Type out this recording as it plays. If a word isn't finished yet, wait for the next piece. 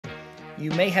You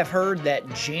may have heard that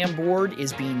Jamboard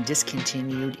is being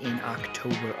discontinued in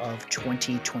October of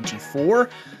 2024,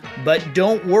 but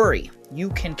don't worry, you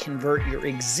can convert your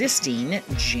existing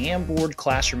Jamboard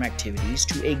classroom activities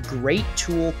to a great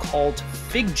tool called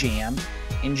Figjam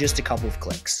in just a couple of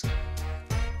clicks.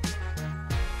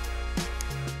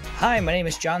 Hi, my name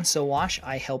is John Sowash.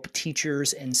 I help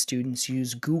teachers and students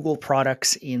use Google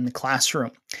products in the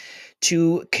classroom.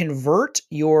 To convert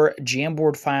your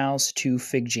Jamboard files to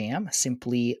Figjam,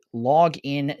 simply log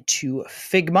in to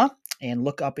Figma and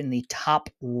look up in the top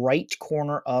right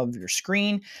corner of your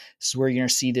screen. This is where you're going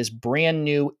to see this brand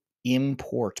new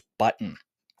import button.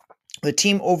 The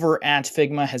team over at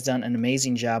Figma has done an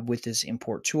amazing job with this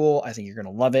import tool. I think you're going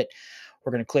to love it.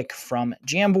 We're going to click from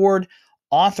Jamboard.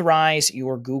 Authorize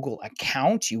your Google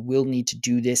account. You will need to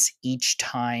do this each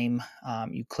time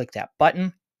you click that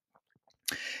button.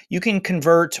 You can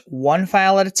convert one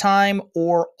file at a time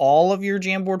or all of your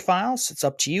Jamboard files. It's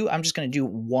up to you. I'm just going to do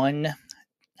one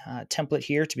template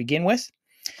here to begin with.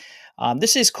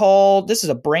 This is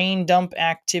a brain dump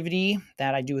activity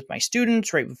that I do with my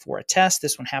students right before a test.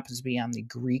 This one happens to be on the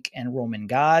Greek and Roman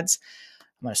gods.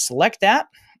 I'm going to select that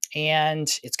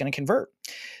and it's going to convert.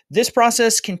 This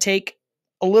process can take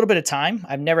a little bit of time.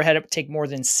 I've never had it take more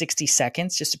than 60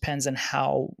 seconds. Just depends on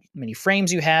how many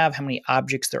frames you have, how many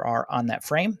objects there are on that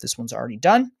frame. This one's already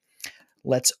done.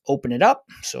 Let's open it up.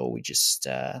 So we just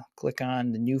click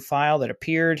on the new file that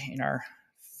appeared in our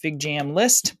Figjam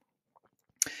list.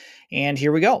 And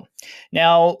here we go.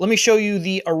 Now, let me show you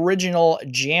the original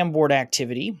Jamboard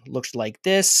activity. It looks like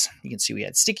this. You can see we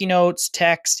had sticky notes,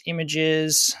 text,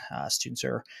 images. Students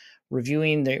are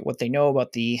reviewing what they know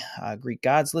about the Greek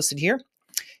gods listed here.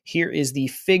 Here is the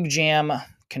Figjam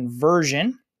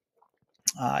conversion.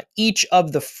 Each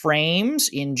of the frames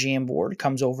in Jamboard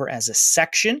comes over as a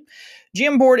section.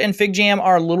 Jamboard and Figjam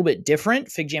are a little bit different.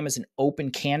 Figjam is an open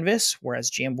canvas,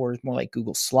 whereas Jamboard is more like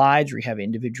Google Slides, where you have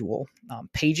individual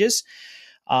pages.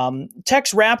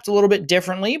 Text wrapped a little bit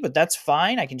differently, but that's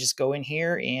fine. I can just go in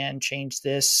here and change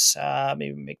this,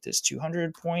 maybe make this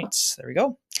 200 points. There we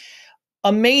go.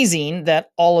 Amazing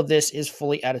that all of this is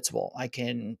fully editable. I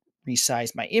can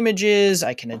resize my images.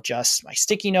 I can adjust my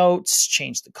sticky notes,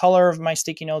 change the color of my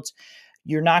sticky notes.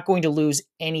 You're not going to lose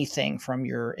anything from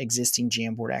your existing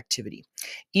Jamboard activity.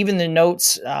 Even the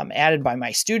notes added by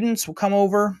my students will come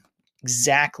over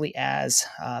exactly as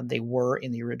they were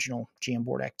in the original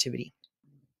Jamboard activity.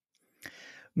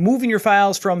 Moving your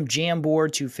files from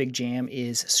Jamboard to Figjam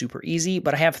is super easy,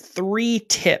 but I have 3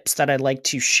 tips that I'd like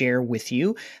to share with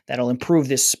you that'll improve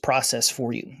this process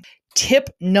for you. Tip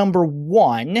number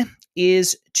 1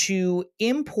 is to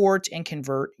import and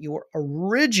convert your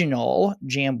original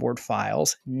Jamboard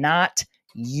files, not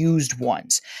used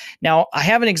ones. Now, I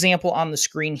have an example on the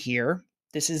screen here.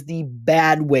 This is the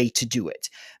bad way to do it.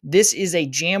 This is a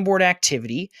Jamboard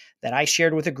activity that I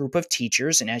shared with a group of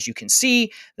teachers, and as you can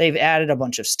see, they've added a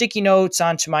bunch of sticky notes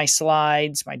onto my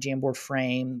slides, my Jamboard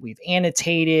frame. We've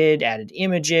annotated, added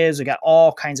images. We got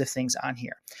all kinds of things on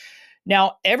here.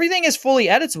 Now, everything is fully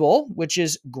editable, which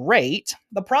is great.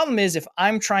 The problem is if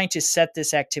I'm trying to set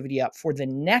this activity up for the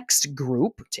next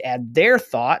group to add their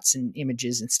thoughts and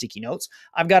images and sticky notes,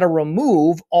 I've got to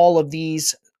remove all of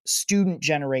these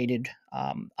student-generated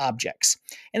objects,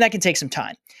 and that can take some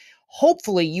time.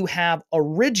 Hopefully, you have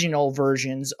original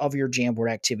versions of your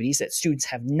Jamboard activities that students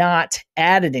have not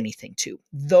added anything to.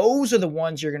 Those are the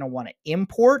ones you're going to want to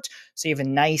import, so you have a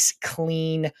nice,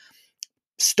 clean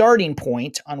starting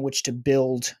point on which to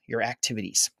build your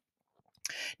activities.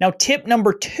 Now, tip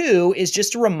number 2 is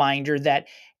just a reminder that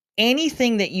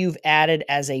anything that you've added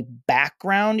as a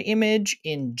background image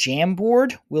in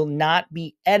Jamboard will not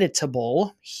be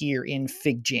editable here in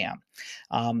Figjam.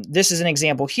 This is an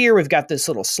example here. We've got this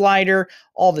little slider.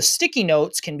 All the sticky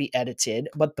notes can be edited,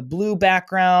 but the blue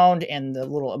background and the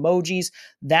little emojis,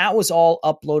 that was all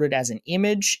uploaded as an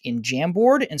image in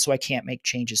Jamboard, and so I can't make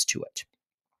changes to it.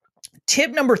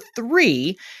 Tip number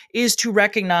 3 is to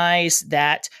recognize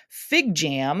that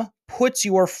Figjam puts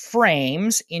your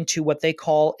frames into what they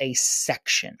call a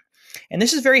section. And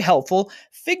this is very helpful.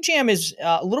 Figjam is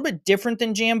a little bit different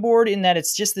than Jamboard in that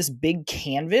it's just this big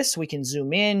canvas. We can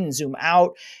zoom in and zoom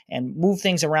out and move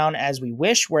things around as we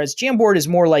wish, whereas Jamboard is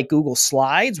more like Google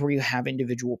Slides where you have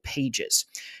individual pages.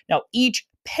 Now, each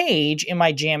page in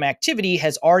my Jam activity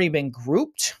has already been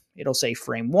grouped. It'll say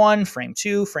frame 1, frame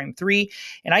 2, frame 3,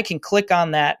 and I can click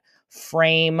on that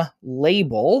frame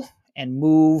label and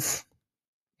move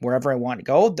wherever I want to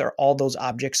go. All those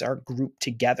objects are grouped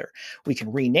together. We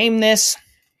can rename this.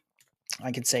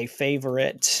 I can say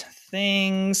favorite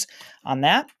things on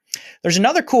that. There's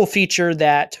another cool feature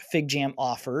that Figjam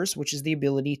offers, which is the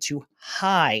ability to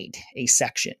hide a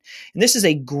section. And this is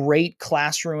a great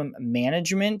classroom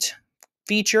management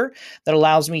feature that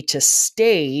allows me to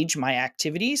stage my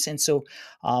activities. And so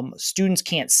students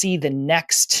can't see the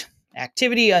next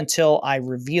activity until I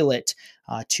reveal it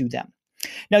to them.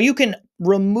 Now you can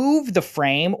remove the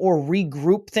frame or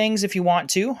regroup things if you want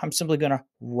to. I'm simply going to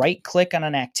right click on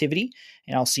an activity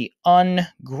and I'll see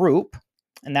ungroup,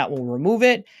 and that will remove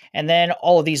it. And then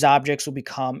all of these objects will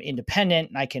become independent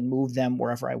and I can move them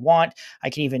wherever I want.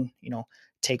 I can even,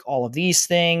 take all of these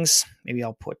things. Maybe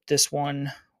I'll put this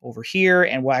one over here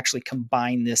and we'll actually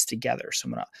combine this together. So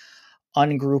I'm going to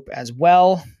ungroup as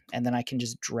well. And then I can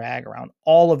just drag around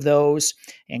all of those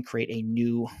and create a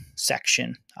new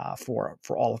section for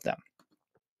all of them.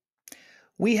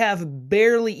 We have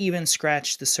barely even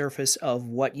scratched the surface of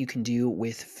what you can do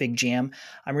with Figjam.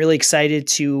 I'm really excited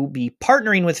to be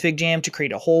partnering with Figjam to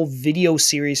create a whole video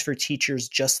series for teachers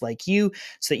just like you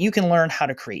so that you can learn how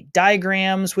to create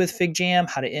diagrams with Figjam,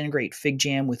 how to integrate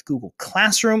Figjam with Google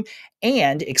Classroom,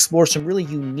 and explore some really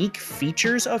unique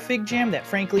features of Figjam that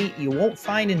frankly you won't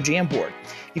find in Jamboard.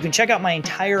 You can check out my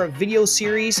entire video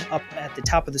series up at the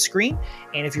top of the screen.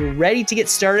 And if you're ready to get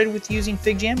started with using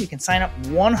Figjam, you can sign up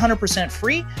 100%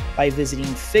 free by visiting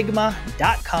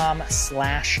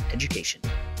figma.com/education.